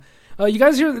You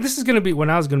guys hear? This is gonna be when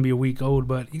I was gonna be a week old,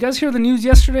 but you guys hear the news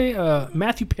yesterday?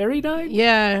 Matthew Perry died.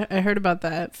 Yeah, I heard about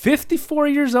that. 54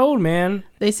 years old, man.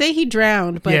 They say he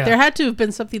drowned, but there had to have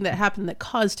been something that happened that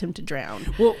caused him to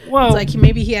drown. Well, it's like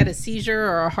maybe he had a seizure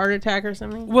or a heart attack or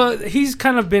something. Well, he's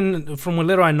kind of been, from what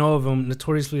little I know of him,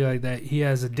 notoriously like that. He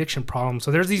has addiction problems.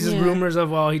 So there's these rumors of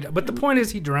but the point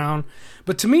is he drowned.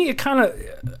 But to me, it kind of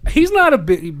he's not a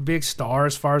big star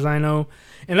as far as I know.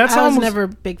 And that's I was never a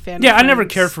big fan of Friends. I never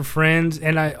cared for Friends,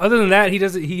 and other than that,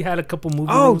 he had a couple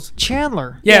movie roles.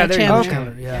 Chandler. Yeah, there Chandler. you go,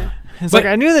 Chandler. Yeah. It's like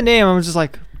I knew the name. I was just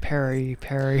like Perry.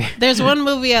 There's one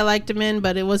movie I liked him in,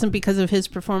 but it wasn't because of his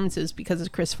performances, because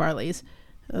of Chris Farley's.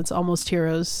 That's Almost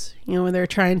Heroes. When they're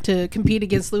trying to compete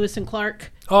against Lewis and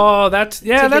Clark. Oh, that's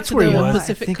where he was.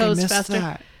 Pacific Coast faster.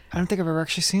 That. I don't think I've ever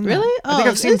actually seen that. Really? I think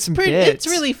I've seen some bits. It's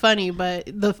really funny,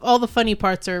 but all the funny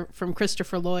parts are from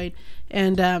Christopher Lloyd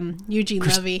and Eugene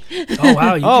Levy. Oh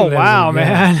wow! Wow,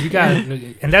 man! You got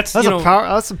it. And that's some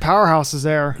powerhouses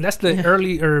there. That's the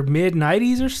early or mid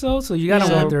 '90s or so. So you got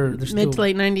them they're mid to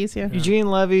late '90s. Yeah. Eugene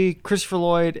Levy, Christopher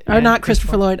Lloyd, or not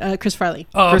Christopher Lloyd, Chris Farley.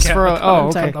 Oh, okay. Chris Farley. Oh,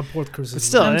 okay. But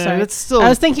still, I'm sorry. It's still. I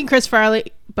was thinking Chris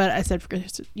Farley, but I said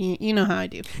you know how I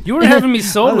do. You were having me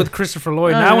sold with Christopher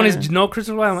Lloyd. Now when it's no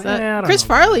Christopher Lloyd, I'm like, I don't Chris know.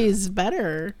 Farley is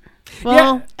better.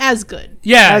 Well, as good.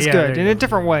 Yeah, as good in a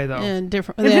different way though. In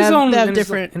different. In his own,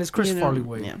 different. In his Chris Farley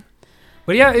way. Yeah.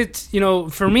 But yeah, it's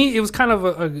for me, it was kind of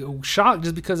a shock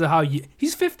just because of how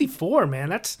he's 54, man.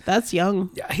 That's young.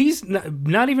 He's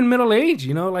not even middle aged,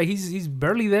 like he's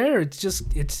barely there.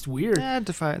 It's weird. Yeah,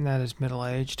 defining that as middle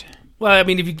aged. Well, I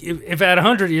mean, if at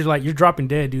 100 you're dropping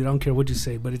dead, dude. I don't care what you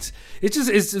say, but it's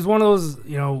one of those,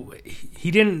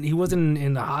 he wasn't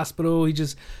in the hospital. He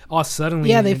just all suddenly.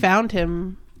 Yeah, they found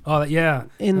him. Oh yeah,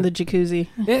 in the jacuzzi.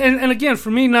 And again,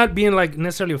 for me, not being like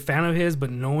necessarily a fan of his,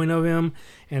 but knowing of him,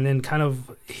 and then kind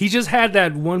of he just had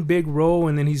that one big role,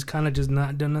 and then he's kind of just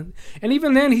not done it. And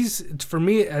even then, for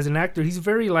me as an actor, he's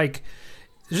very like.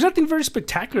 There's nothing very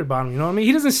spectacular about him, you know what I mean?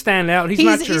 He doesn't stand out.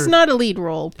 He's not a lead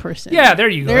role person. Yeah, there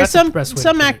you go. There are some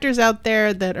actors out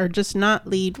there that are just not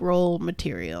lead role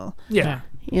material. Yeah.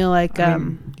 Like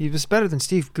he was better than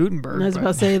Steve Guttenberg. I was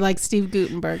about to say like Steve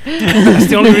Guttenberg. That's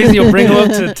the only reason you'll bring him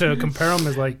up to compare him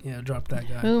is like, drop that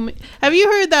guy. Have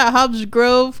you heard that Hobbs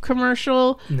Grove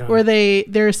commercial where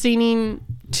they're singing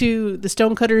to the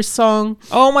Stonecutters song?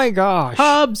 Oh my gosh.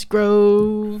 Hobbs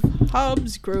Grove.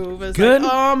 It's good.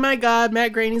 Like, oh my God,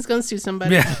 Matt Groening's gonna sue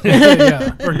somebody.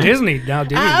 Yeah. Or Disney now.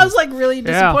 I was like really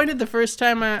disappointed the first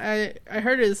time I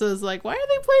heard it. So I was like, why are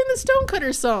they playing the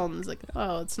Stonecutters song? It's like,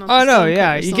 it's not. Oh no,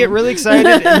 yeah. You get really excited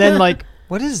and then like,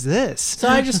 what is this? So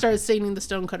I just started singing the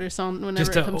Stonecutters song whenever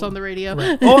it comes on the radio.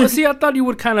 Right. Oh, see, I thought you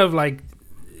would kind of like.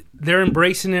 They're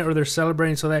embracing it or they're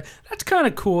celebrating, so that's kind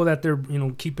of cool that they're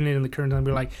keeping it in the current time.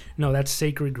 Be like, no, that's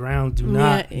sacred ground. Do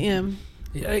not. Yeah.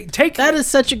 That is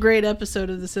such a great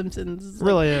episode of The Simpsons. It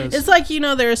really is. It's like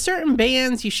there are certain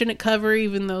bands you shouldn't cover,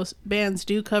 even though bands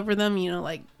do cover them.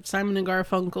 Like Simon and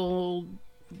Garfunkel,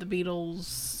 the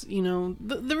Beatles.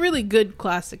 The really good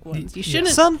classic ones. You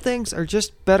shouldn't. Some things are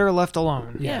just better left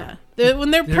alone. Yeah. When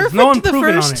they're perfect no the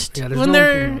first.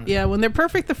 When they're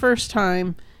perfect the first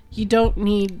time, you don't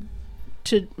need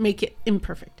to make it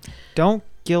imperfect. Don't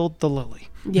gild the lily.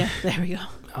 Yeah, there we go.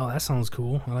 Oh, that sounds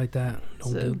cool. I like that.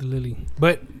 Don't gild the lily.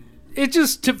 But it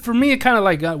just, for me, it kind of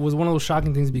like was one of those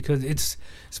shocking things because it's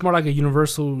more like a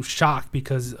universal shock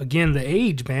because, again, the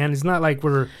age, man. It's not like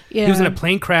he was in a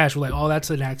plane crash. We're like, oh,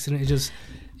 that's an accident. It just...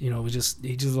 he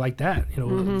just like that.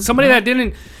 Somebody that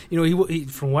didn't, he,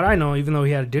 from what I know, even though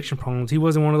he had addiction problems, he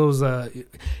wasn't one of those.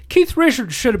 Keith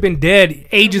Richards should have been dead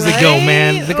ages ago,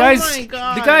 man. The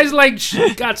guy's like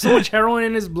got so much heroin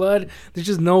in his blood. There's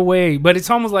just no way. But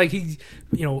it's almost like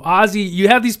Ozzy. You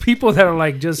have these people that are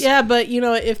like just but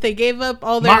if they gave up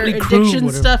all their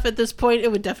addiction stuff at this point,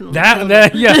 it would definitely Their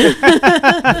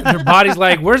body's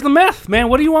like, where's the meth, man?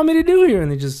 What do you want me to do here?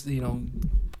 And they just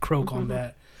croak on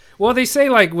that. Well, they say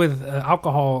like with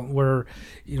alcohol, where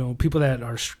people that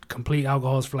are complete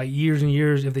alcoholics for like years and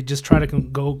years, if they just try to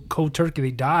go cold turkey,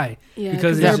 they die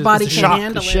because their body can't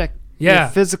handle it. Yeah,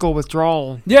 physical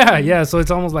withdrawal. Yeah. So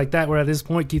it's almost like that. Where at this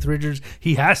point, Keith Richards,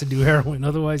 he has to do heroin.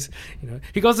 Otherwise,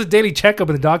 he goes to daily checkup,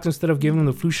 and the doctor, instead of giving him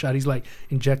the flu shot, he's like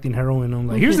injecting heroin. I'm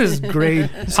like, here's this great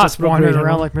hospital wandering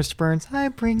around like Mr. Burns. I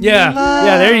bring you love.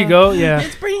 Yeah. There you go. Yeah,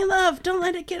 it's bringing love. Don't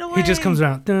let it get away. He just comes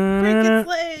around. Break its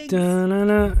legs.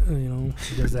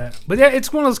 He does that. But yeah,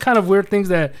 it's one of those kind of weird things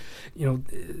that.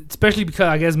 Especially because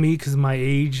I guess because of my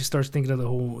age starts thinking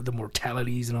of the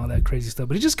mortalities and all that crazy stuff.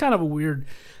 But it's just kind of a weird,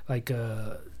 like,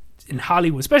 in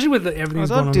Hollywood, especially with everything that's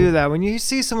going don't on. do that. When you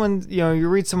see someone, you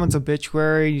read someone's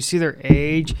obituary, you see their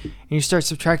age, and you start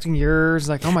subtracting yours.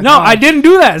 Like, oh my god! No, I didn't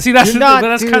do that. See, that's do not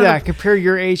that's do kind that. of Compare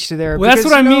your age to theirs. well, that's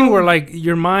what I mean. Where like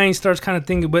your mind starts kind of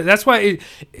thinking. But that's why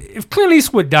if Clint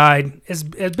Eastwood died, as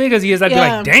big as he is, I'd be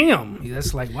like, damn.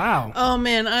 That's like wow. Oh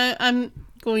man, I'm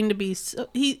going to be so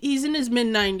he's in his mid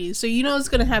 90s, so you know it's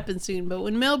going to happen soon. But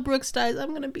when Mel Brooks dies, I'm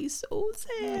going to be so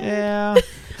sad. Yeah.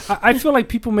 I feel like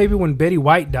people maybe when Betty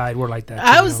White died were like that.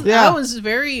 I was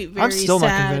very very I'm still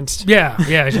sad. not convinced.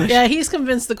 Yeah, he's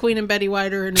convinced the Queen and Betty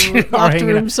White are in a locked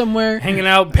room somewhere, hanging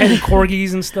out, petting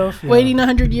corgis and stuff. Waiting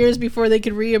 100 years before they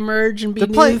could reemerge and be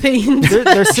new things.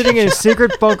 They're sitting in a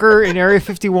secret bunker in Area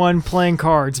 51 playing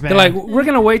cards, man. They're like, we're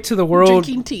gonna wait till the world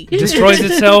drinking tea, destroys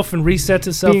itself and resets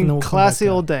itself. Being and then we'll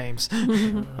classy old dames,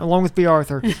 along with B.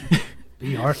 Arthur.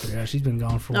 B. Arthur, yeah, she's been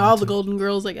gone for a while. All the Golden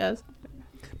Girls, I guess.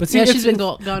 But see, she's been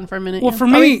gone for a minute. Well, for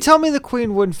me, tell me the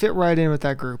Queen wouldn't fit right in with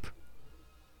that group.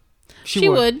 She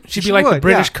would. She'd be like the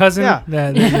British cousin.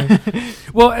 Yeah.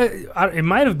 Well, it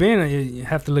might have been. You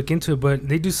have to look into it, but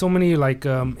they do so many like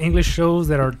English shows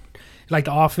that are like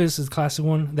The Office is a classic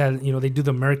one that they do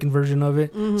the American version of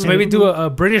it. So maybe do a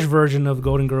British version of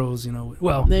Golden Girls.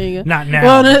 Well, there you go. Not now.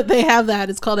 Well, no, they have that.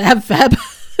 It's called AbFab.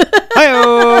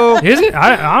 Hi-oh. Is it?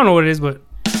 I don't know what it is, but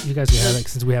you guys can have it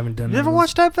since we haven't done it. You never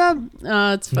watched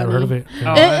AbFab? It's funny. Never heard of it.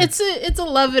 It's a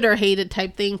love it or hate it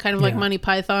type thing, kind of like Monty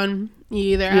Python.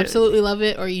 You either absolutely love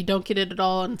it or you don't get it at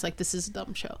all, and it's like, this is a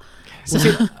dumb show.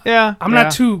 So. I'm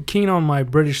not too keen on my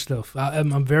British stuff.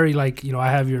 I'm very like, I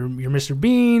have your Mr.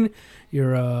 Bean,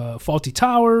 your Faulty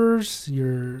Towers,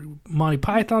 your Monty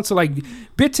Python. So like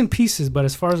bits and pieces, but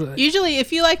as far as usually,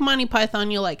 if you like Monty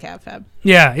Python, you'll like AbFab.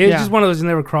 Yeah, it's just one of those that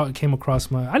never came across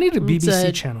my. I need a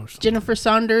BBC channel. Jennifer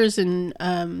Saunders and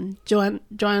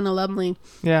Joanna Lumley.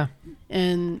 Yeah,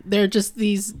 and they're just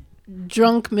these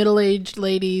drunk middle-aged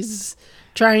ladies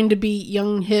trying to be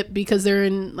young hip because they're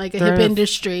in like a hip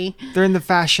industry. They're in the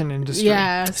fashion industry.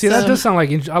 Yeah. See, that does sound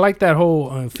like I like that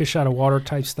whole fish out of water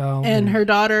type style. And her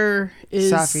daughter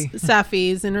is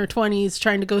Safi's in her 20s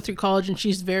trying to go through college, and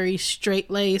she's very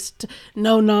straight-laced,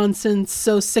 no nonsense,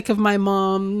 so sick of my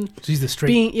mom. She's the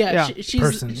straight she's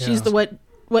person. She's the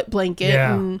wet blanket.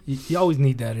 Yeah, and you always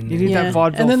need that in there. You need that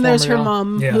vaudeville. And then there's her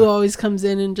mom who always comes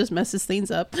in and just messes things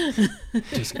up.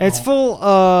 It's full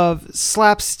of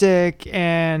slapstick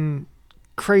and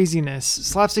craziness,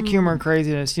 slapstick humor and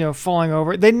craziness. Falling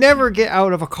over. They never get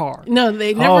out of a car. No,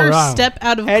 they never step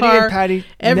out of a Eddie car. And Patty.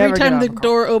 Every time the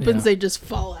door opens, they just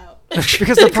fall out.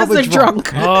 Because they're probably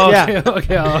drunk. Oh,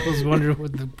 okay. I was wondering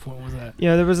what the point was that.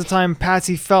 There was a time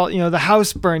Patsy felt, the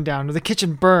house burned down or the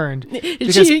kitchen burned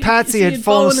because Patsy had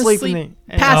fallen asleep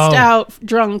passed out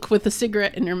drunk with a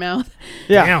cigarette in her mouth.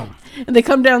 Yeah. Damn. And they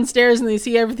come downstairs and they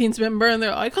see everything's been burned.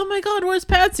 They're like, "Oh my God, where's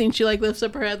Patsy?" And she like lifts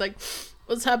up her head like,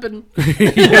 "What's happened?"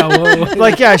 She's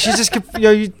just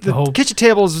the kitchen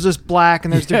table is just black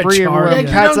and there's debris everywhere. You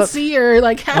don't see her.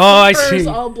 Like half of her is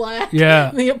all black. Yeah,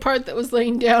 and the part that was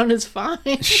laying down is fine.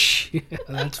 Yeah,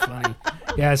 that's funny.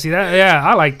 Yeah, see that? Yeah,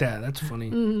 I like that. That's funny.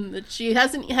 That she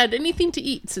hasn't had anything to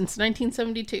eat since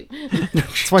 1972.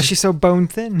 That's why she's so bone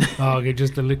thin. Oh, okay,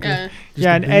 just the liquor.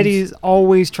 And Eddie's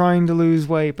always trying to lose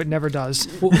weight but never does.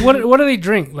 What do they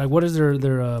drink? Like, what is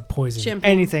their poison?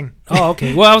 Champagne. Anything. Oh,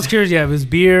 okay. Well, I was curious. Yeah, if it's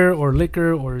beer or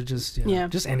liquor or just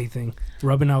anything.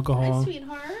 Rubbing alcohol. Hi,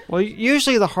 sweetheart. Well,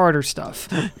 usually the harder stuff.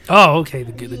 Oh, okay,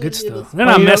 the good stuff. They're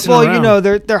not messing around.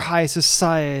 They're high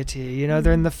society.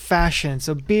 They're in the fashion.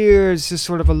 So beer is just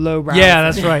sort of a low brow. Yeah,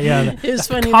 that's right. Yeah, it's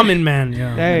funny. Common man.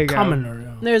 Yeah, there you commoner.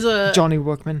 go. There's a Johnny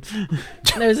Workman.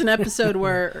 There's an episode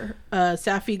where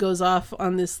Safi goes off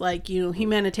on this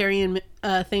humanitarian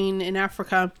thing in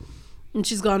Africa, and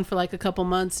she's gone for like a couple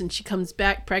months, and she comes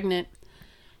back pregnant,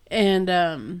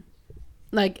 and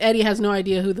Eddie has no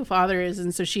idea who the father is,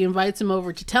 and so she invites him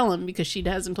over to tell him because she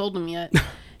hasn't told him yet.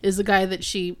 Is the guy that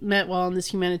she met while on this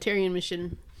humanitarian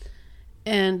mission,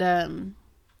 and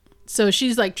so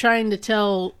she's like trying to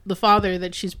tell the father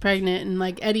that she's pregnant, and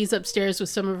like Eddie's upstairs with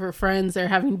some of her friends. They're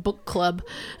having book club.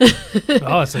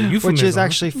 Oh, it's a euphemism. Which is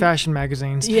actually fashion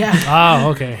magazines. Yeah. Oh,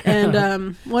 okay.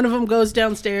 And one of them goes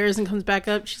downstairs and comes back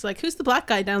up. She's like, "Who's the black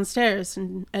guy downstairs?"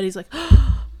 And Eddie's like,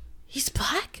 "Oh, he's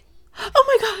black? Oh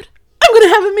my God. I'm going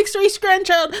to have a mixed race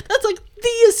grandchild. That's like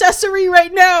the accessory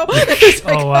right now."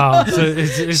 Oh, wow. So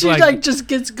it's she like just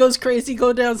goes crazy,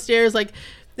 go downstairs, like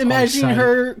imagining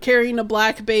her carrying a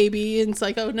black baby, and it's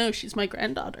like, oh no, she's my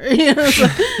granddaughter. So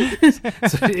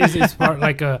it's part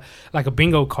like a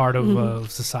bingo card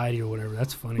of society or whatever.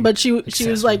 That's funny. But she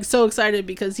was like so excited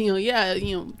because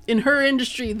in her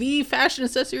industry, the fashion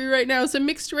accessory right now is a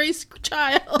mixed race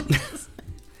child.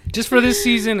 just for this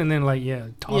season, and then like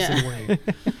toss it away.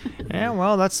 Yeah,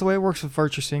 well, that's the way it works with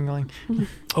virtue signaling.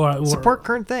 Or support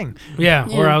current thing. Yeah,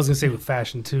 or I was gonna say with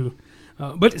fashion too.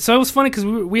 But so it was funny because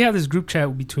we had this group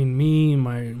chat between me and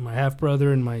my half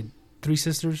brother and my 3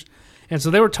 sisters. And so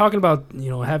they were talking about,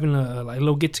 having a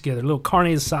little get together, a little carne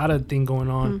asada thing going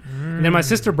on. And then my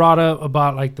sister brought up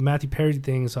about like the Matthew Perry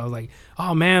thing. So I was like,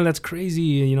 oh man, that's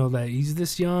crazy. That he's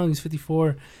this young, he's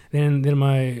 54. Then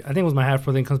I think it was my half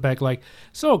brother comes back like,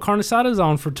 so carne asada's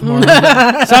on for tomorrow. So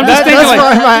I'm just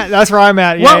thinking that's where I'm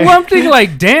at. Yeah. Well, I'm thinking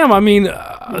like, damn. I mean,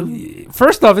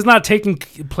 first off, it's not taking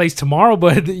place tomorrow,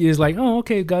 but it's like, oh,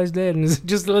 okay, guy's dead, and it's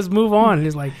just let's move on. And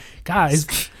it's like, God,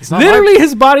 it's literally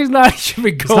his body's not even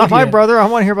going. It's not my brother. I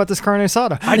want to hear about this carne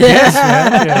asada. I guess,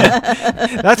 man.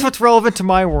 Yeah. That's what's relevant to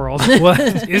my world. Well,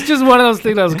 it's just one of those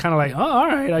things that was kind of like, oh, all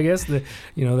right, I guess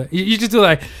you just do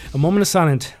like a moment of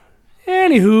silence.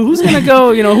 Anywho, who's gonna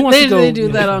go? Who wants to go? They do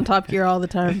that on Top Gear all the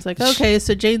time. It's like, okay,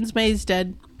 so James May's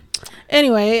dead.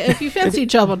 Anyway, if you fancy a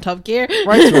job on Top Gear,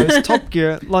 right, so it's Top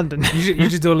Gear London. You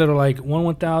just do a little like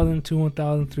 1,000, 2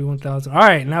 1,000, 3 1,000. All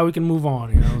right, now we can move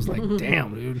on. I was like,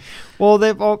 damn, dude. Well,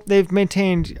 they've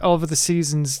maintained over the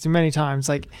seasons many times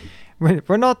like.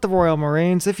 We're not the Royal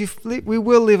Marines. We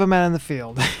will leave a man in the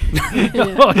field.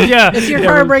 If your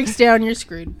car breaks down, you're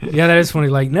screwed. Yeah, that is funny.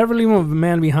 Like, never leave a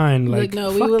man behind. Like no,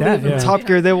 fuck we will that. leave him. Top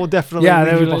Gear, they will definitely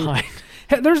leave you behind.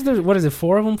 There's what is it?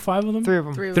 4 of them? 5 of them? 3 of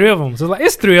them. 3 of them. So like,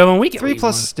 it's 3 of them. We can 3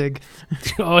 plus Stig.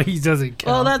 Oh, he doesn't count.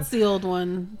 Well, that's the old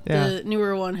one. Yeah. The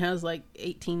newer one has like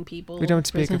 18 people. We don't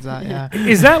speak of that. Yeah.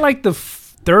 Is that like the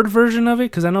third version of it?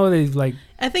 Because I know they like.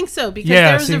 I think so because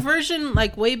there was a version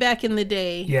like way back in the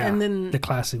day. Yeah. And then the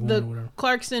classic one or whatever.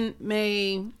 Clarkson,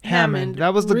 May, Hammond.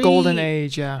 That was the golden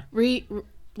age. Yeah.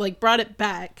 Brought it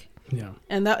back. Yeah.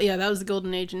 And that was the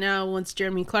golden age. And now once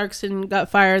Jeremy Clarkson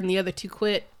got fired and the other 2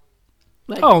 quit,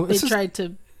 they tried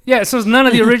to. Yeah, so it's none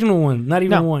of the original one, not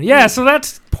even one. Yeah, so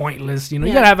that's pointless. You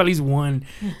gotta have at least one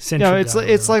central.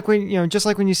 It's like when just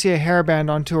like when you see a hair band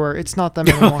on tour, it's not them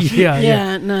anymore.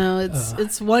 No,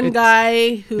 it's one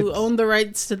guy who owned the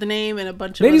rights to the name and a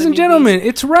bunch of. Ladies and gentlemen,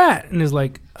 it's Rat, and it's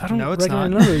like I don't know. It's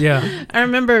not. Yeah, I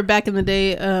remember back in the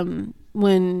day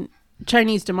when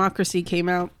Chinese Democracy came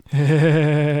out.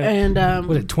 And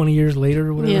was it 20 years later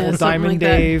or whatever? Yeah, Diamond like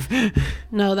Dave.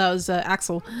 No, that was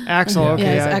Axl.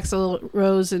 Okay. Yeah, Axl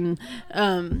Rose and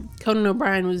Conan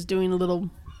O'Brien was doing a little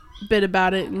bit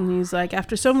about it, and he's like,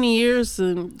 after so many years,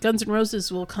 Guns N' Roses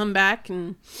will come back,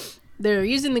 and they're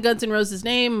using the Guns N' Roses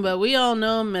name, but we all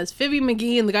know him as Phoebe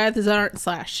McGee and the guy with his art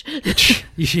slash.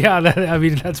 Yeah,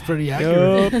 that's pretty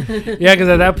accurate. Yeah, because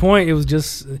at that point it was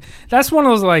just that's one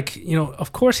of those like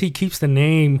of course he keeps the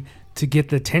name to get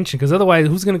the attention because otherwise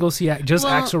who's gonna go see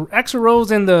Axl Rose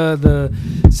and the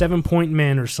 7 Point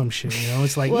Men or some shit?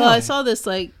 It's like I saw this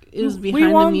like it was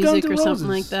behind the music or something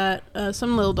like that.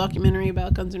 Some little documentary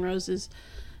about Guns N' Roses,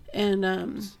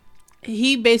 and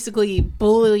he basically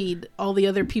bullied all the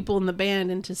other people in the band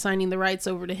into signing the rights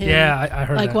over to him. Yeah, I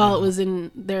heard that. While it was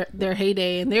in their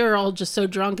heyday, and they were all just so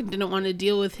drunk and didn't want to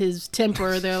deal with his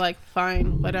temper. They're like,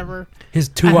 fine, whatever. His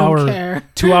 2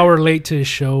 hour late to his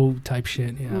show type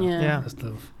shit. Yeah.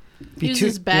 He was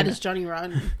as bad as Johnny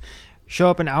Rotten. Show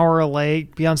up an hour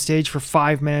late, be on stage for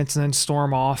 5 minutes, and then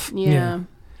storm off. Yeah.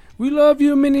 We love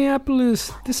you,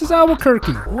 Minneapolis. This is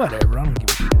Albuquerque. Whatever. I don't give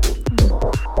a shit.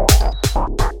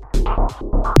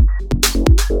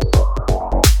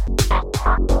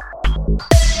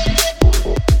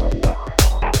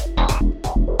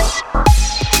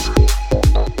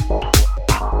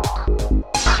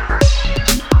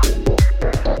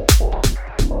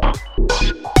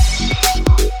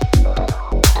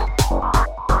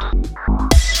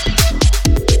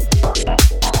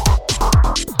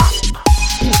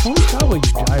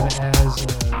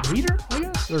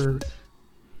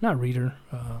 Not reader,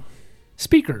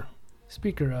 speaker,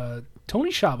 Tony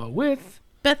Shaba with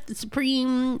Beth the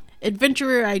Supreme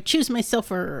Adventurer. I choose myself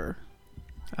for.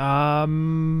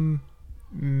 Choose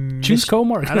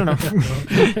Marc. I don't know.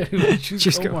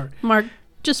 Choose Marc. Marc.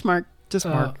 Just Marc.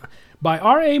 By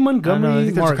R.A. Montgomery. I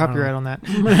think there's a copyright on that.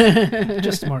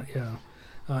 Just Marc, yeah.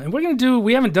 And we're going to do,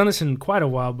 we haven't done this in quite a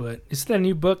while, but it's that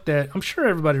new book that I'm sure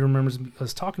everybody remembers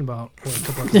us talking about. A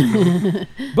couple episodes ago.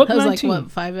 Book that was 19. like,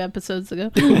 5 episodes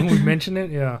ago? We mentioned it,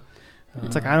 yeah.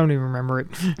 It's like, I don't even remember it.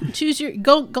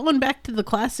 Going back to the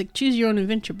classic, choose your own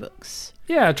adventure books.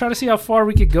 Yeah, try to see how far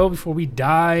we could go before we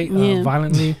die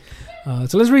violently.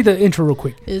 So let's read the intro real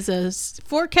quick. Is a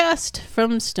forecast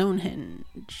from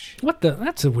Stonehenge. What the?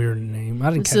 That's a weird name.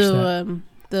 I didn't catch that.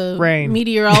 the Rain.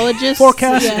 meteorologist.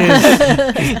 Forecast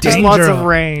is Just danger. lots of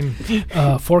rain.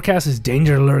 Forecast is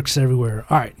danger lurks everywhere.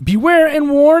 All right. Beware and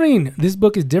warning. This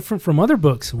book is different from other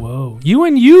books. Whoa. You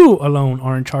and you alone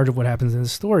are in charge of what happens in the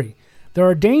story. There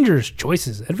are dangers,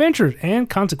 choices, adventures, and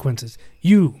consequences.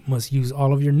 You must use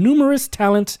all of your numerous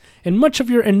talents and much of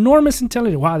your enormous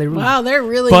intelligence. Wow, They're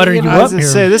really butter you I up was gonna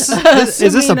here. say,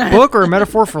 is this a book or a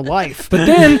metaphor for life? But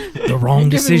then the wrong You're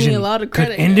giving me decision a lot of could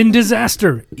credit. end in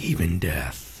disaster, even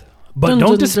death. But Dun, don't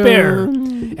dun, despair.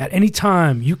 dun. At any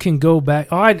time, you can go back.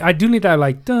 Oh, I do need that,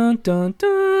 like, dun, dun,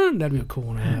 dun. That'd be a cool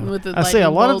one to have. With the I say a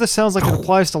lightning lot of bolt. this sounds like it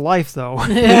applies to life, though.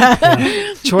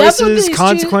 Yeah. Choices, these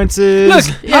consequences.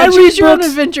 Look, Yeah, I choose read your own books.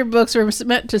 adventure books are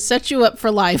meant to set you up for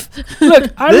life.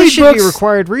 Look, I This read should books. be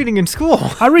required reading in school.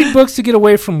 I read books to get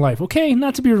away from life, okay?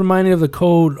 Not to be reminded of the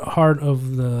cold heart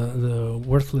of the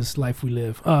worthless life we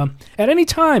live. At any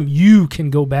time, you can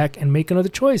go back and make another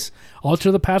choice,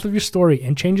 alter the path of your story,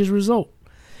 and change its result.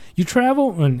 You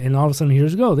travel, and all of a sudden,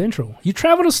 here's go, the intro. You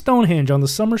travel to Stonehenge on the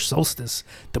summer solstice,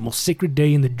 the most sacred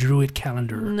day in the Druid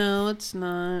calendar. No, it's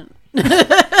not.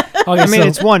 Okay, I mean, so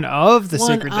it's one of the One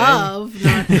sacred day. of,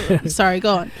 not. Sorry,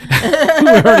 go on.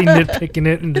 we're already nitpicking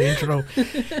it in the intro.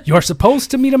 You are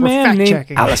supposed to meet a We're man named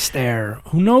fact-checking. Alistair,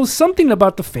 who knows something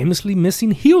about the famously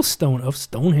missing heel stone of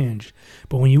Stonehenge.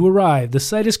 But when you arrive, the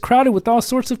site is crowded with all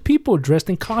sorts of people dressed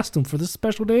in costume for this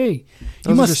special day. Those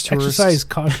You are must just tourists. exercise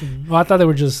caution. Well, I thought they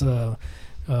were just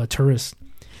tourists.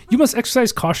 You must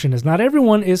exercise caution, as not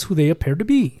everyone is who they appear to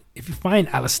be. If you find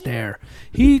Alistair,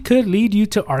 he could lead you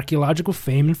to archaeological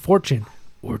fame and fortune,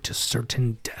 or to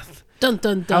certain death. Dun,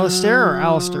 dun, dun. Alistair or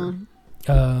Alistair?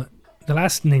 The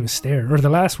last name is Stair, or the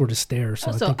last word is Stair. So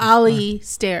I Also, think it's Ali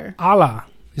Stare. Allah.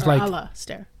 It's Or like Allah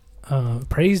Stare.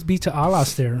 praise be to Allah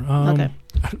Stair. Okay.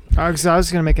 I was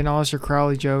going to make an Aleister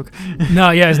Crowley joke.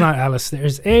 No, yeah, it's not Alistair.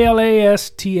 It's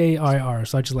Alastair.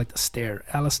 So I just like the stare.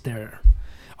 Alistair.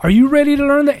 Are you ready to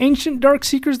learn the ancient dark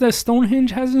secrets that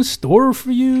Stonehenge has in store for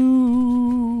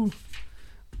you?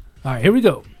 All right, here we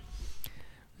go.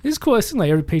 This is cool. It seems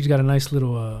like every page got a nice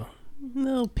little.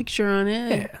 Little picture on it.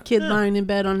 Yeah. Kid lying in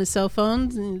bed on his cell phone.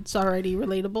 And it's already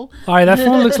relatable. All right, that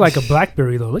phone looks like a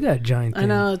BlackBerry though. Look at that giant thing. I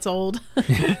know it's old.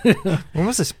 When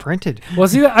was this printed? Well,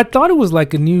 see, I thought it was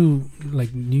like a new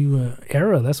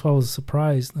era. That's why I was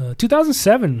surprised.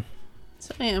 2007.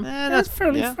 So I am. That's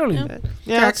fairly. yeah.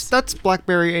 Yeah, that's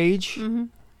BlackBerry age. Mm-hmm.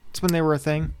 It's when they were a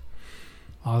thing.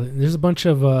 Oh, there's a bunch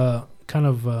of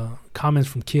comments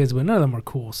from kids, but none of them are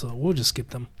cool, so we'll just skip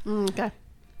them. Okay.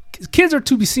 Kids are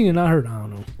to be seen and not heard. I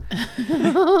don't know.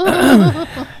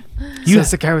 You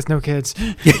Says the guy with no kids.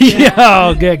 Yeah,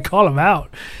 oh, good. Call him out.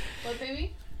 What,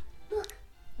 baby?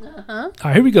 Uh-huh. All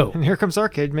right, here we go. And here comes our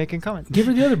kid making comments. Give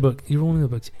her the other book. You're one of the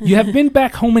books. You have been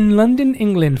back home in London,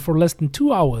 England for less than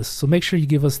 2 hours, so make sure you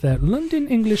give us that London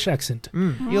English accent.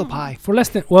 Eel pie. For less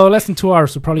than 2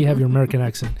 hours, so probably have your American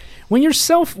accent. When your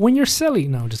cell phone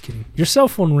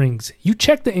rings, you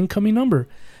check the incoming number.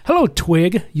 Hello,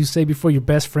 Twig, you say before your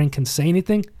best friend can say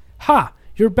anything. Ha,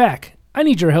 you're back. I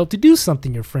need your help to do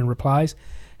something, your friend replies.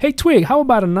 Hey, Twig, how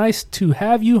about a nice to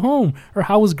have you home? Or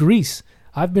how was Greece?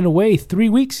 I've been away 3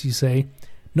 weeks, you say.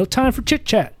 No time for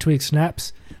chit-chat, Twig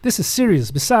snaps. This is serious.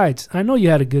 Besides, I know you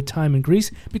had a good time in Greece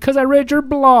because I read your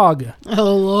blog.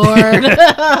 Oh, Lord.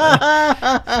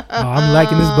 Oh, I'm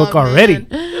liking this book already.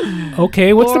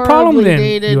 Okay, what's the problem Horribly then,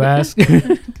 dated. you ask?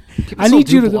 People I still need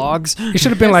do you to. blogs. It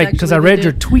should have been like, because I Actually, read they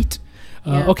your did. tweet.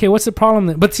 Yeah. Okay, what's the problem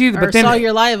then? But see, Or but then saw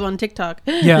your live on TikTok.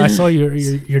 yeah, I saw your Oh,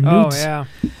 nudes. yeah.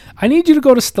 I need you to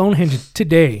go to Stonehenge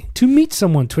today to meet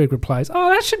someone. Twig replies. Oh,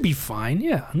 that should be fine.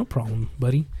 Yeah, no problem,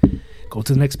 buddy. Go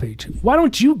to the next page. Why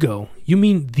don't you go? You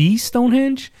mean the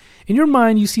Stonehenge? In your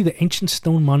mind, you see the ancient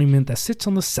stone monument that sits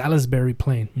on the Salisbury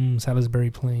Plain. Salisbury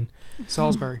Plain.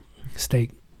 Salisbury.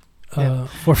 Steak. Yeah.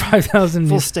 For 5,000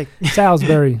 Full steak.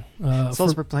 Salisbury.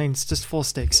 Salisbury Plains, just full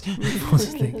steaks. Full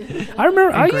steak. I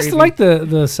remember, I used gravy. to like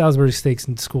the Salisbury steaks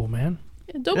in school, man.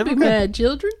 Don't Never be good. mad,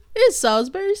 children. It's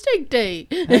Salisbury Steak Day.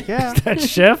 Heck yeah. That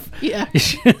chef? Yeah.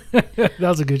 That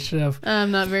was a good chef.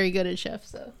 I'm not very good at chef,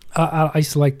 so. I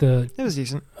used to like the It was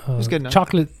decent. was good enough.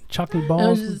 chocolate No,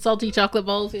 balls. just salty chocolate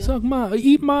balls. Yeah.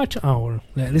 Eat my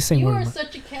this ain't You one are of my.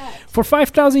 such a cat. For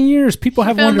 5,000 years, people She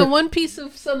have found wondered. the one piece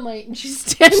of sunlight and she's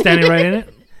standing, Standing right in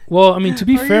it. Well, I mean, to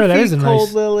be Are fair, your that feet is a cold,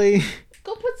 nice. Lily?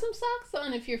 Go put some socks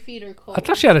on if your feet are cold. I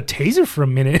thought she had a taser for a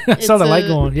minute. I saw It's the light a-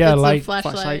 going. Yeah, it's light. a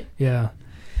flashlight. Yeah.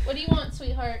 What do you want,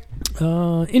 sweetheart?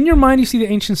 In your mind, you see the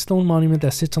ancient stone monument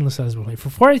that sits on the Salisbury Plain. For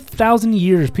 4,000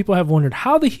 years, people have wondered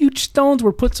how the huge stones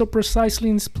were put so precisely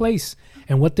in this place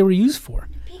and what they were used for.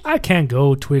 I can't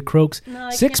go, Twig croaks. No,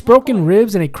 I 6 can't broken walk.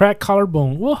 ribs and a cracked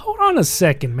collarbone. Well, hold on a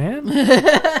second, man.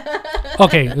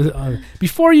 Okay,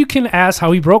 before you can ask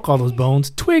how he broke all those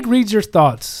bones, Twig reads your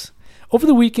thoughts. Over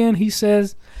the weekend, he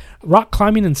says, rock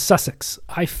climbing in Sussex.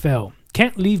 I fell.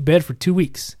 Can't leave bed for 2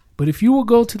 weeks. But if you will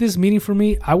go to this meeting for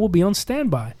me, I will be on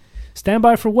standby.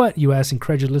 Standby for what? You ask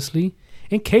incredulously.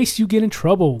 In case you get in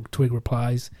trouble, Twig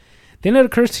replies. Then it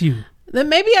occurs to you. Then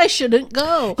maybe I shouldn't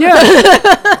go. Yeah.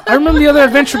 I remember the other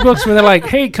adventure books where they're like,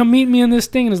 hey, come meet me in this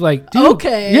thing. And it's like, dude.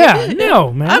 Okay. Yeah,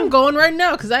 no, man. I'm going right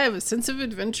now because I have a sense of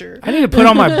adventure. I need to put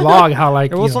on my blog how,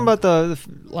 like, It was something about the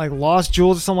like lost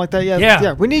jewels or something like that.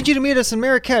 Yeah. We need you to meet us in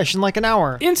Marrakesh in like an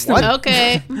hour. Instantly.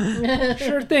 Okay.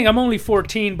 Sure thing. I'm only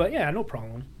 14, but yeah, no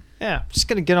problem. Yeah, just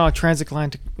gonna get on a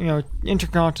transatlantic,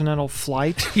 intercontinental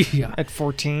flight Yeah. at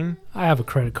 14. I have a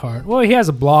credit card. Well, he has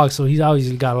a blog, so he's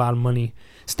obviously got a lot of money.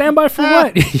 Standby for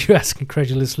what? You ask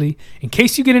incredulously. In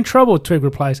case you get in trouble, Twig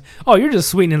replies. Oh, you're just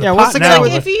sweetening the pot what's the now. guy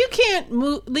Like, if you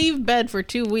can't leave bed for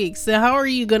 2 weeks, then how are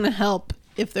you going to help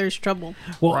if there's trouble?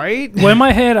 Well, right? Well, in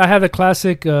my head, I have the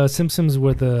classic Simpsons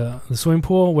with the swimming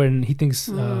pool when he thinks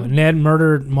Ned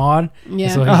murdered Maude. Yeah.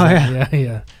 So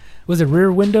yeah. Was it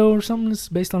Rear Window or something? It's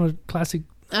based on a classic.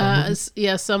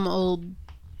 Yeah, some old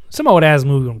ass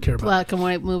movie. I don't care about. black and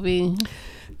white movie.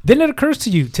 Then it occurs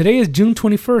to you, today is June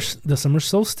 21st, the summer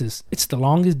solstice. It's the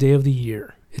longest day of the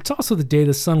year. It's also the day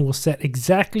the sun will set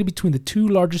exactly between the two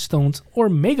largest stones, or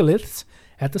megaliths,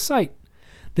 at the site.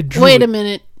 Wait a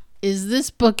minute. Is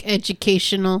this book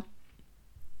educational?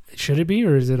 Should it be,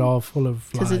 or is it all full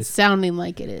of lies? Because it's sounding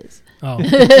like it is. Oh.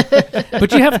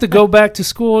 But you have to go back to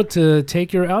school to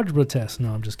take your algebra test.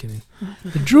 No, I'm just kidding.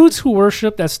 The Druids who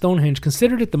worshipped at Stonehenge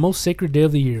considered it the most sacred day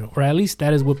of the year, or at least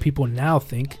that is what people now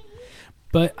think.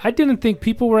 But I didn't think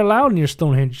people were allowed near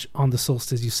Stonehenge on the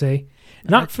solstice, you say.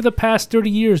 Not for the past 30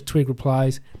 years, Twig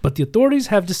replies, but the authorities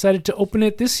have decided to open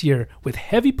it this year with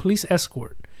heavy police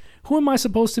escort. Who am I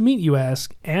supposed to meet, you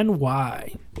ask, and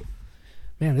why?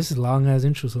 Man, this is a long-ass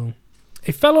intro, so...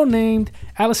 A fellow named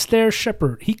Alistair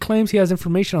Shepard. He claims he has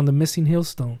information on the missing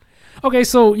Hillstone. Okay,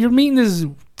 so you're meeting this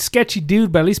sketchy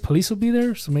dude, but at least police will be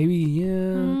there, so maybe,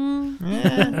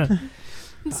 yeah.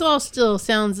 This all still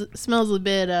smells a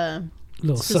bit...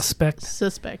 little suspect.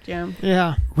 Suspect, yeah.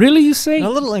 Yeah. Really, you say? A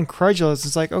little incredulous.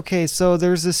 It's like, okay, so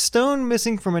there's a stone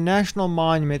missing from a national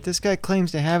monument. This guy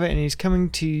claims to have it, and he's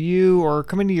coming to you or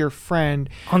coming to your friend.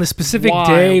 On a specific Why?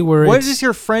 day where What has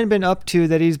your friend been up to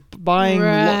that he's buying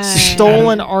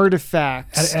stolen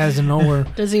artifacts? As of nowhere.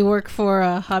 Does he work for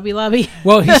Hobby Lobby?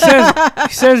 Well, he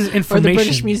says information. Or the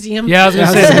British Museum? Yeah, I was going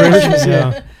to say the British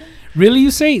Museum. Really,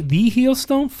 you say? The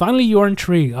Hillstone? Finally, you're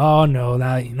intrigued. Oh, no,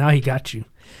 now he got you.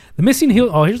 The missing here's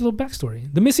a little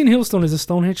backstory. The missing Hillstone is a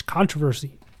Stonehenge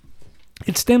controversy.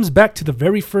 It stems back to the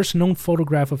very first known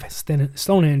photograph of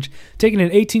Stonehenge taken in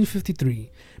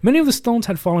 1853. Many of the stones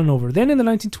had fallen over. Then in the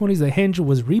 1920s, the henge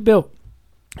was rebuilt,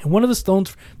 and one of the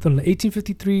stones from the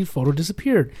 1853 photo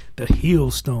disappeared, the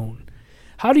Hillstone.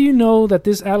 How do you know that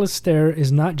this Alistair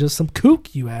is not just some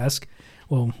kook, you ask?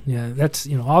 Well, yeah, that's,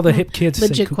 all the hip kids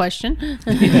Legit say question.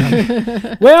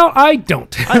 Yeah. Well, I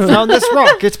don't. I found this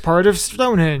rock. It's part of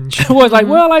Stonehenge. I was like,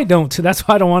 well, I don't. That's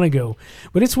why I don't want to go.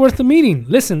 But it's worth the meeting.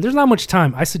 Listen, there's not much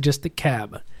time. I suggest a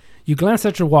cab. You glance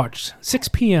at your watch. 6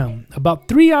 p.m. About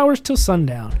 3 hours till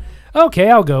sundown.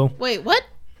 Okay, I'll go. Wait, what?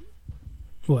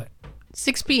 What?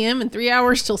 6 p.m. and 3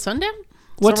 hours till sundown?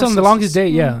 What's on the longest day?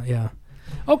 Yeah.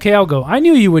 Okay, I'll go. I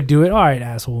knew you would do it. All right,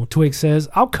 asshole. Twig says,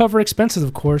 I'll cover expenses,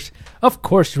 of course. Of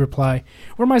course, you reply.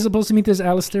 Where am I supposed to meet this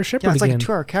Alistair Shepard Yeah, it's again? like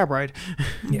a 2-hour cab ride.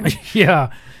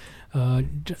 Yeah.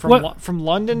 From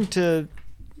London to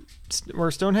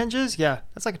where Stonehenge is? Yeah,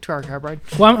 that's like a 2-hour cab ride.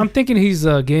 Well, I'm thinking he's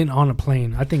getting on a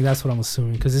plane. I think that's what I'm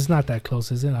assuming, because it's not that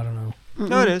close, is it? I don't know.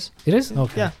 No, it is. It is?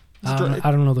 Okay. Yeah. I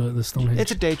don't know the Stonehenge.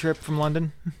 It's a day trip from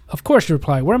London. Of course, you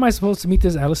reply. Where am I supposed to meet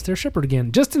this Alistair Shepard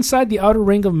again? Just inside the outer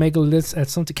ring of megaliths at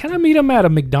something. Can I meet him at a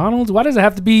McDonald's? Why does it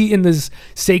have to be in this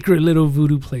sacred little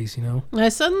voodoo place, I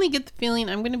suddenly get the feeling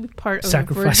I'm going to be part of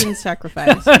Sacrifice. a virgin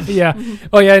sacrifice. Yeah.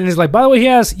 Oh, yeah. And it's like, by the way, he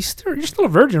asks, you're still a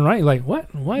virgin, right? You're like,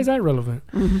 what? Why is that relevant?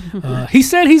 He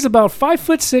said he's about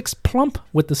 5'6", plump,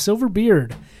 with a silver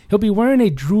beard. He'll be wearing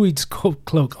a druid's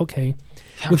cloak. Okay.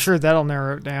 I'm sure that'll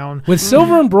narrow it down. With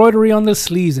silver embroidery on the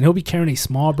sleeves, and he'll be carrying a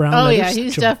small brown leather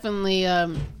He's definitely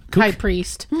high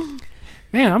priest.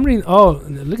 Man, I'm reading. Oh,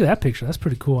 look at that picture. That's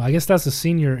pretty cool. I guess that's the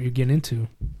scene you're getting into.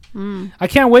 I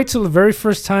can't wait till the very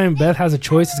first time Beth has a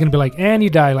choice. It's going to be like, and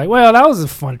you die. Like, well, that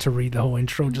was fun to read the whole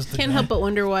intro. Can't help but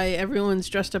wonder why everyone's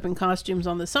dressed up in costumes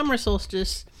on the summer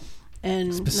solstice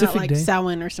and specific not like day.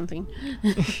 Samhain or something.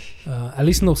 At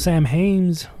least no Sam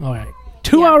Hames. All right.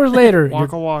 2 hours later.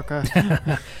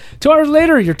 Waka. 2 hours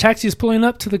later, your taxi is pulling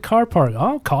up to the car park.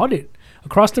 Oh, caught it.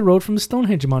 Across the road from the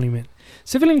Stonehenge monument.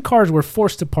 Civilian cars were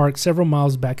forced to park several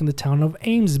miles back in the town of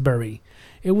Amesbury.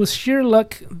 It was sheer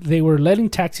luck they were letting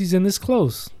taxis in this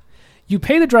close. You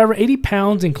pay the driver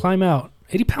 £80 and climb out.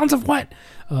 80 pounds of what?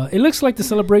 It looks like the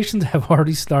celebrations have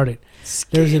already started.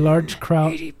 There's a large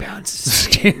crowd. 80 pounds of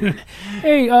skin.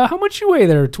 Hey, how much you weigh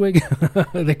there, Twig?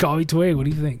 They call me Twig. What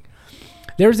do you think?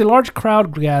 There's a large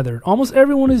crowd gathered. Almost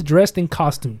everyone is dressed in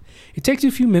costume. It takes you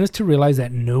a few minutes to realize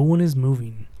that no one is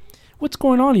moving. What's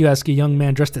going on, you ask a young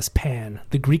man dressed as Pan,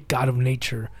 the Greek god of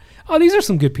nature. Oh, these are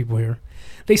some good people here.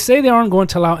 They say they aren't going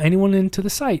to allow anyone into the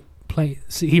site.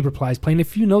 He replies, playing a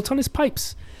few notes on his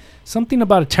pipes. Something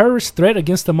about a terrorist threat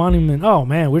against the monument. Oh,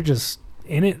 man, we're just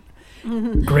in it.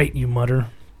 Great, you mutter.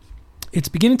 It's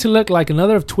beginning to look like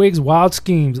another of Twig's wild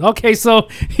schemes. Okay, so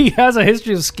he has a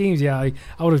history of schemes. Yeah, I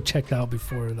would have checked out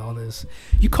before all this.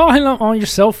 You call him on your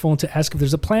cell phone to ask if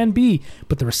there's a plan B,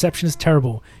 but the reception is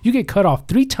terrible. You get cut off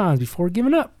 3 times before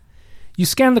giving up. You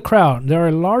scan the crowd. There are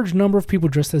a large number of people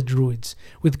dressed as druids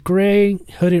with gray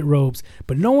hooded robes,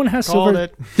 but no one has silver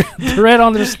thread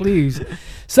on their sleeves.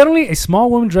 Suddenly, a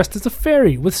small woman dressed as a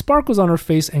fairy with sparkles on her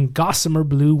face and gossamer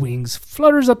blue wings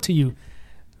flutters up to you.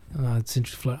 It's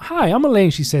interesting. Hi, I'm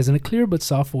Elaine, she says in a clear but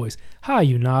soft voice. Hi,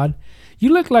 you nod.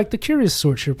 You look like the curious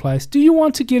sort, she replies. Do you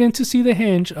want to get in to see the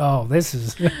henge? Oh, this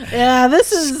is... yeah,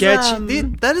 this is... sketchy.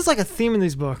 That is like a theme in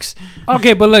these books.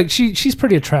 Okay, but look, she's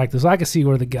pretty attractive, so I can see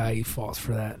where the guy falls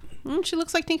for that. She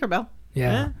looks like Tinkerbell.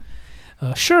 Yeah.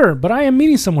 Sure, but I am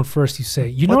meeting someone first, you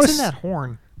say. What's in that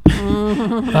horn?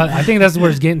 I think that's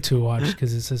where it's getting to, watch,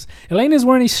 because it says, Elaine is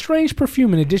wearing a strange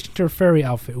perfume in addition to her fairy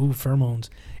outfit. Ooh, pheromones.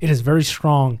 It is very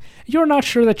strong. You're not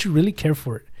sure that you really care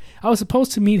for it. I was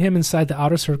supposed to meet him inside the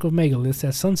outer circle of megaliths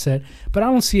at sunset, but I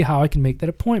don't see how I can make that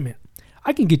appointment.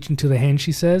 I can get you into the henge,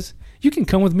 she says. You can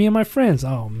come with me and my friends.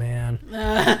 Oh, man.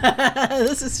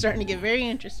 This is starting to get very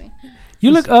interesting. You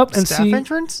look up and Staff see...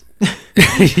 entrance?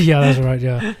 Yeah, that's right,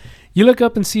 yeah. You look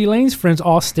up and see Elaine's friends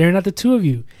all staring at the two of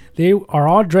you. They are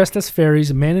all dressed as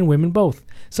fairies, men and women both.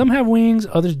 Some have wings,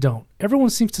 others don't.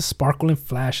 Everyone seems to sparkle and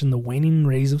flash in the waning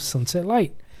rays of sunset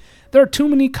light. There are too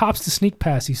many cops to sneak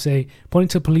past, you say, pointing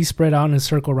to police spread out in a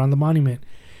circle around the monument.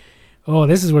 Oh,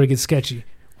 this is where it gets sketchy.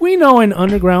 We know an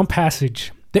underground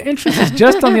passage. The entrance is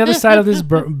just on the other side of this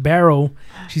barrow,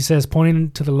 she says,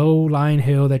 pointing to the low-lying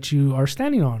hill that you are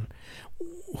standing on.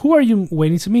 Who are you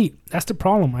waiting to meet? That's the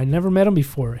problem. I never met him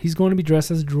before. He's going to be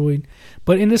dressed as a druid,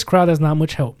 but in this crowd, there's not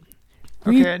much help.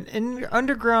 Okay, an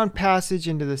underground passage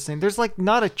into this thing. There's like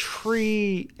not a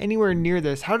tree anywhere near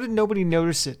this. How did nobody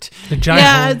notice it? The giant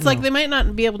hole, it's like they might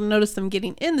not be able to notice them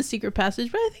getting in the secret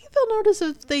passage, but I think they'll notice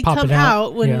if they come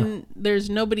out when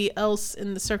there's nobody else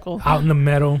in the circle. Out in the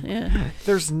meadow. Yeah.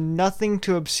 There's nothing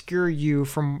to obscure you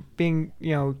from being,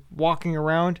 walking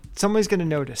around. Somebody's going to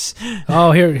notice.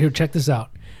 Oh, here, check this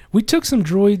out. We took some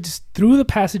droids through the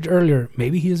passage earlier.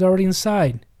 Maybe he is already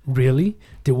inside. Really?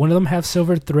 Did one of them have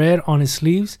silver thread on his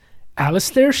sleeves?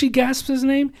 Alistair, she gasps his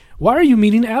name. Why are you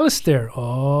meeting Alistair?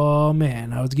 Oh,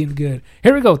 man, I was getting good.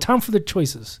 Here we go. Time for the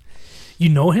choices. You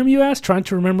know him, you ask, trying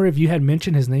to remember if you had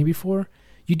mentioned his name before?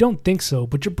 You don't think so,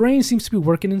 but your brain seems to be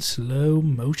working in slow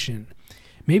motion.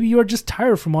 Maybe you are just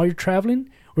tired from all your traveling?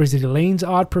 Or is it Elaine's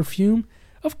odd perfume?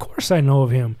 Of course I know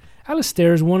of him.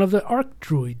 Alistair is one of the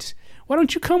Archdroids. Why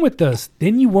don't you come with us?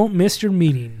 Then you won't miss your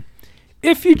meeting.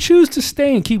 If you choose to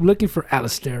stay and keep looking for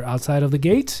Alistair outside of the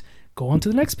gates, go on to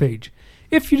the next page.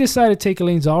 If you decide to take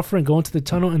Elaine's offer and go into the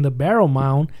tunnel in the barrel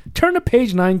mound, turn to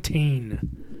page 19.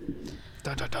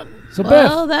 Dun, dun, dun. So,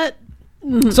 Beth,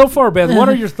 so far, Beth, what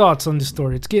are your thoughts on this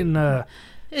story? It's getting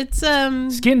it's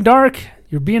getting dark.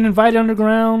 You're being invited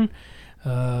underground. Hey,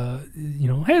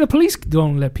 the police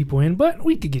don't let people in, but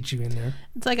we could get you in there.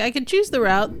 It's like I could choose the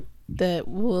route that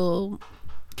will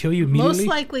kill you immediately? Most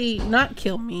likely not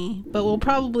kill me, but will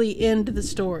probably end the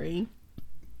story.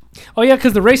 Oh, yeah,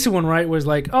 because the racing one, right, was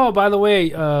like, oh, by the way,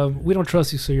 we don't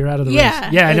trust you, so you're out of the race.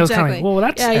 Yeah, and it was kind of like, well,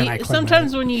 that's anticlimactic.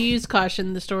 Sometimes when you use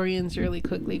caution, the story ends really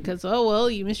quickly because, oh,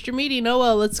 well, you missed your meeting. Oh,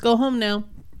 well, let's go home now.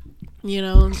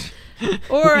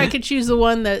 Or I could choose the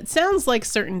one that sounds like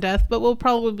certain death, but will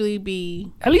probably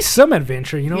be at least some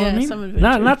adventure. You know what I mean? Some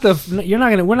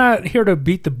adventure. We're not here to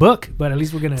beat the book, but at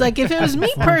least we're gonna. It's like if it was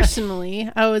me personally,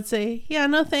 I would say, yeah,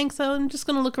 no thanks. I'm just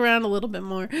gonna look around a little bit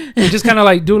more. Just kind of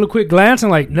like do a quick glance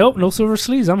and like, nope, no silver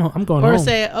sleeves. I'm going home. Or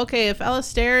say, okay, if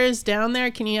Alistair is down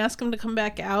there, can you ask him to come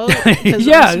back out?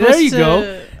 Yeah, there you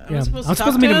go. Yeah. I'm supposed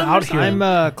to meet him or out here. I'm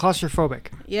claustrophobic.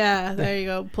 Yeah, there you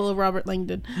go. Pull a Robert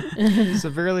Langdon.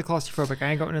 Severely claustrophobic.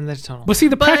 I ain't going in this tunnel. But see,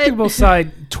 the practical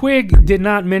side, Twig did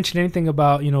not mention anything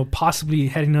about, possibly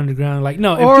heading underground. Like,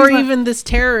 no. Or even this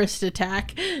terrorist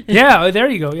attack. Yeah, there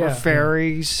you go. Yeah. Or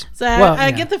fairies. So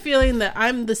I get the feeling that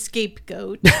I'm the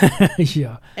scapegoat.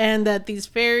 Yeah. And that these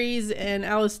fairies and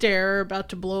Alistair are about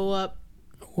to blow up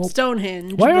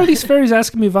Stonehenge. Why are these fairies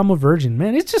asking me if I'm a virgin?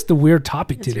 Man, it's just a weird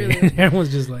topic today. Really,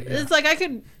 everyone's just like... Yeah. It's like I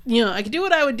could do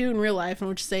what I would do in real life and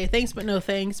would just say thanks but no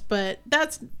thanks, but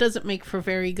that doesn't make for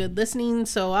very good listening,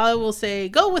 so I will say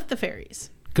go with the fairies.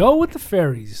 Go with the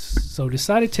fairies. So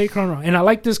decide to take her on. And I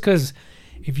like this because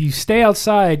if you stay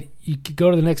outside, you could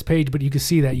go to the next page, but you can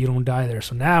see that you don't die there.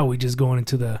 So now we just going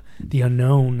into the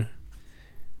unknown.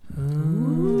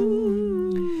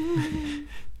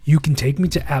 You can take me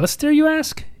to Alistair, you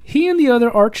ask? He and the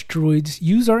other archdruids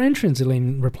use our entrance,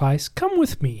 Elaine replies. Come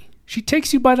with me. She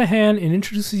takes you by the hand and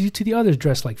introduces you to the others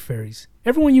dressed like fairies.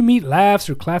 Everyone you meet laughs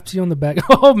or claps you on the back.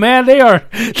 Oh, man, they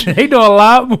know a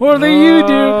lot more than you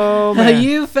do.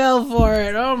 You fell for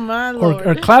it. Oh, my Lord.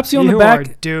 Or claps you on the back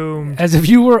are doomed. As if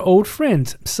you were old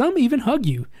friends. Some even hug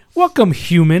you. Welcome,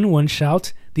 human, one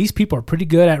shouts. These people are pretty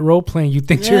good at role-playing, you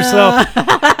think to yourself.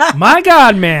 My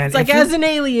God, man. It's like, as an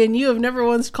alien, you have never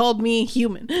once called me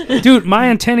human. Dude, my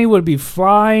antennae would be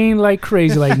flying like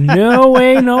crazy. Like, no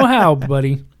way, no how,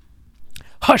 buddy.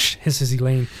 Hush, hisses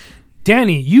Elaine.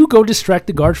 Danny, you go distract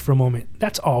the guards for a moment.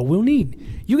 That's all we'll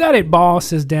need. You got it, boss,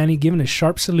 says Danny, giving a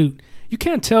sharp salute. You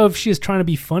can't tell if she is trying to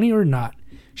be funny or not.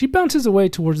 She bounces away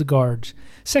towards the guards.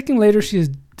 Second later, she is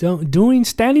doing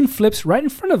standing flips right in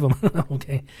front of them.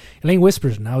 Okay. Elaine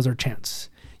whispers, now's our chance.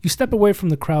 You step away from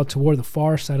the crowd toward the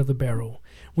far side of the barrel.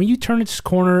 When you turn its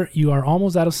corner, you are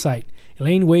almost out of sight.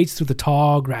 Elaine wades through the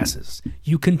tall grasses.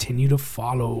 You continue to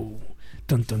follow.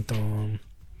 Dun, dun, dun.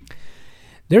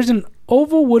 There's an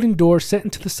oval wooden door set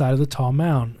into the side of the tall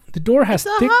mound. The door has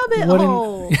thick wooden...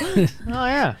 hole. Oh,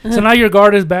 yeah. So now your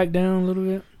guard is back down a little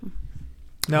bit?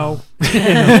 No.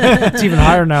 It's even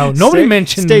higher now. Nobody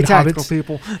mentioned stay tactical, hobbits.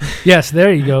 people. Yes,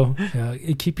 there you go.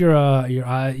 Keep your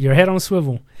head on a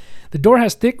swivel. The door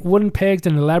has thick wooden pegs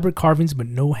and elaborate carvings, but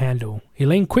no handle.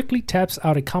 Elaine quickly taps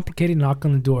out a complicated knock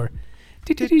on the door.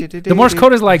 The Morse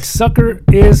code is like, sucker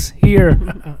is here.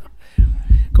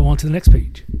 Go on to the next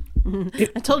page.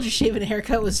 I told you shaving a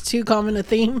haircut was too common a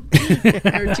theme.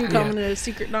 Or too common a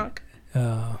secret knock.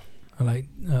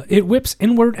 It whips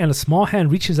inward and a small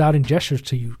hand reaches out and gestures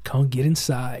to you. Come get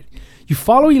inside. You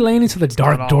follow Elaine into the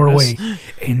dark doorway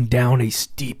and down a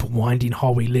steep, winding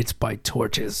hallway lit by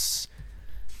torches.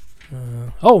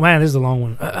 Oh man, this is a long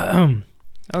one.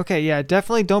 Okay, yeah,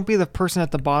 definitely don't be the person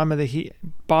at the bottom of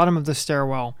the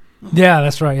stairwell. Yeah,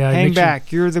 that's right. Yeah, hang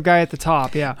back. You're the guy at the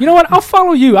top. Yeah. You know what? I'll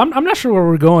follow you. I'm not sure where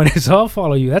we're going, so I'll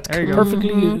follow you. That's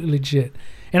perfectly legit.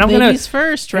 And I'm Ladies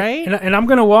first, right? And I'm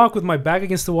gonna walk with my back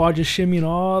against the wall, just shimmying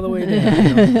all the way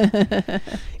down.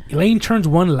 Elaine turns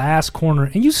one last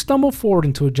corner, and you stumble forward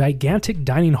into a gigantic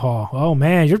dining hall. Oh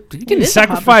man, you're getting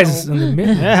sacrificed in the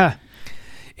middle. Yeah.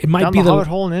 It might down be the Hobbit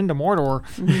hole and into Mordor.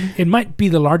 It might be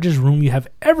the largest room you have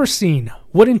ever seen.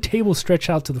 Wooden tables stretch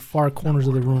out to the far corners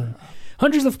of the room.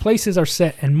 Hundreds of places are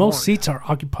set, and most seats are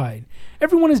occupied.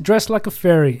 Everyone is dressed like a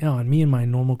fairy. Oh, and me in my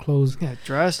normal clothes. Yeah,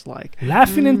 dressed like.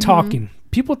 Laughing and talking.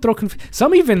 People throw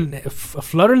some even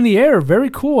flutter in the air.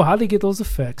 Very cool. How they get those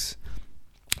effects?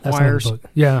 That's wires.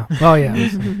 Yeah. Oh yeah.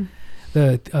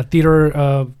 The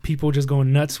theater people just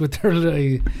going nuts with their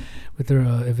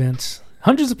events.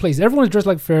 Hundreds of places. Everyone is dressed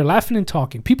like fairy, laughing and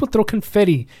talking. People throw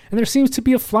confetti, and there seems to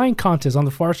be a flying contest on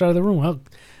the far side of the room. Well,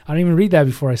 I didn't even read that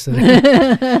before I said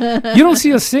it. You don't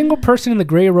see a single person in the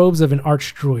gray robes of an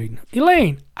archdruid.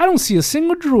 Elaine, I don't see a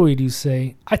single druid, you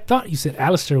say. I thought you said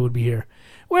Alistair would be here.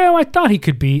 Well, I thought he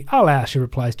could be. I'll ask, she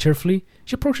replies cheerfully.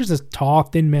 She approaches a tall,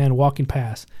 thin man walking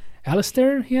past.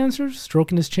 Alistair, he answers,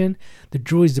 stroking his chin. The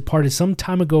druids departed some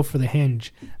time ago for the henge.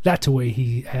 That's the way,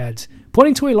 he adds,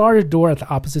 pointing to a larger door at the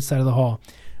opposite side of the hall.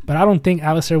 But I don't think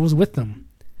Alistair was with them.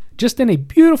 Just then a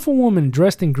beautiful woman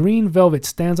dressed in green velvet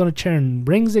stands on a chair and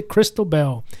rings a crystal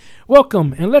bell.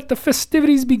 Welcome, and let the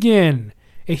festivities begin.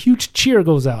 A huge cheer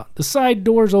goes out. The side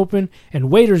doors open,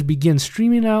 and waiters begin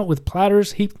streaming out with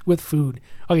platters heaped with food.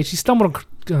 Okay, she stumbled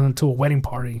into a wedding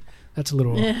party. That's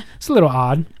it's a little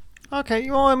odd.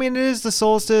 Okay, well, I mean, it is the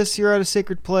solstice. You're at a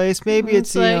sacred place. Maybe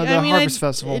it's the harvest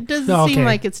festival. It doesn't seem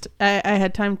like it's. I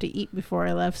had time to eat before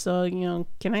I left, so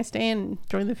can I stay and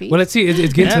join the feast? Well, let's see.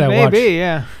 It's getting to that watch. Maybe,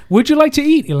 yeah. Would you like to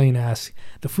eat? Elaine asks.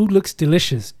 The food looks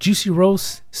delicious. Juicy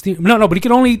roast, steam. No, but you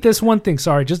can only eat this one thing.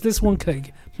 Sorry, just this one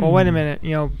cake. Well, wait a minute.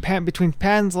 Between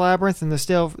Pan's Labyrinth and the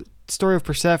story of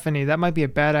Persephone, that might be a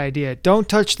bad idea. Don't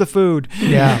touch the food.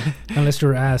 Yeah, unless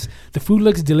you're asked. The food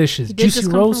looks delicious. Juicy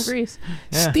roast,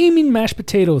 steaming mashed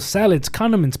potatoes, salads,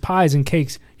 condiments, pies, and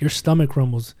cakes. Your stomach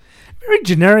rumbles. Very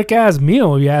generic ass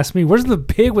meal, if you ask me. Where's the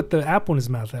pig with the apple in his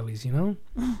mouth, at least, you know?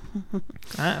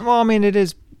 Well, I mean, it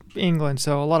is England,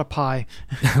 so a lot of pie.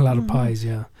 A lot of pies,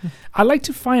 yeah. I'd like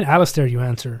to find Alistair, you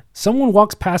answer. Someone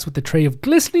walks past with a tray of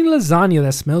glistening lasagna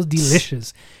that smells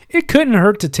delicious. It couldn't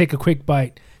hurt to take a quick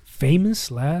bite.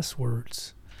 Famous last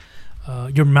words.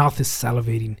 Your mouth is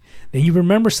salivating. Then you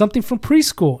remember something from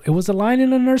preschool. It was a line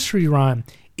in a nursery rhyme.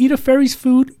 Eat a fairy's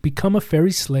food, become a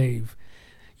fairy slave.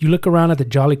 You look around at the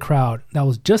jolly crowd. That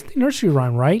was just the nursery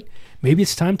rhyme, right? Maybe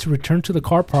it's time to return to the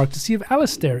car park to see if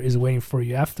Alistair is waiting for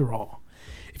you after all.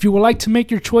 If you would like to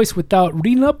make your choice without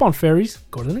reading up on fairies,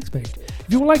 go to the next page. If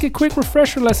you would like a quick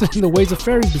refresher lesson in the ways of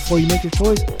fairies before you make your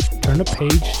choice, turn to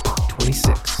page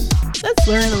 26. Let's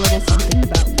learn a little something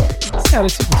about fairies. Yeah,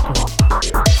 let's see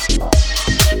what's going on.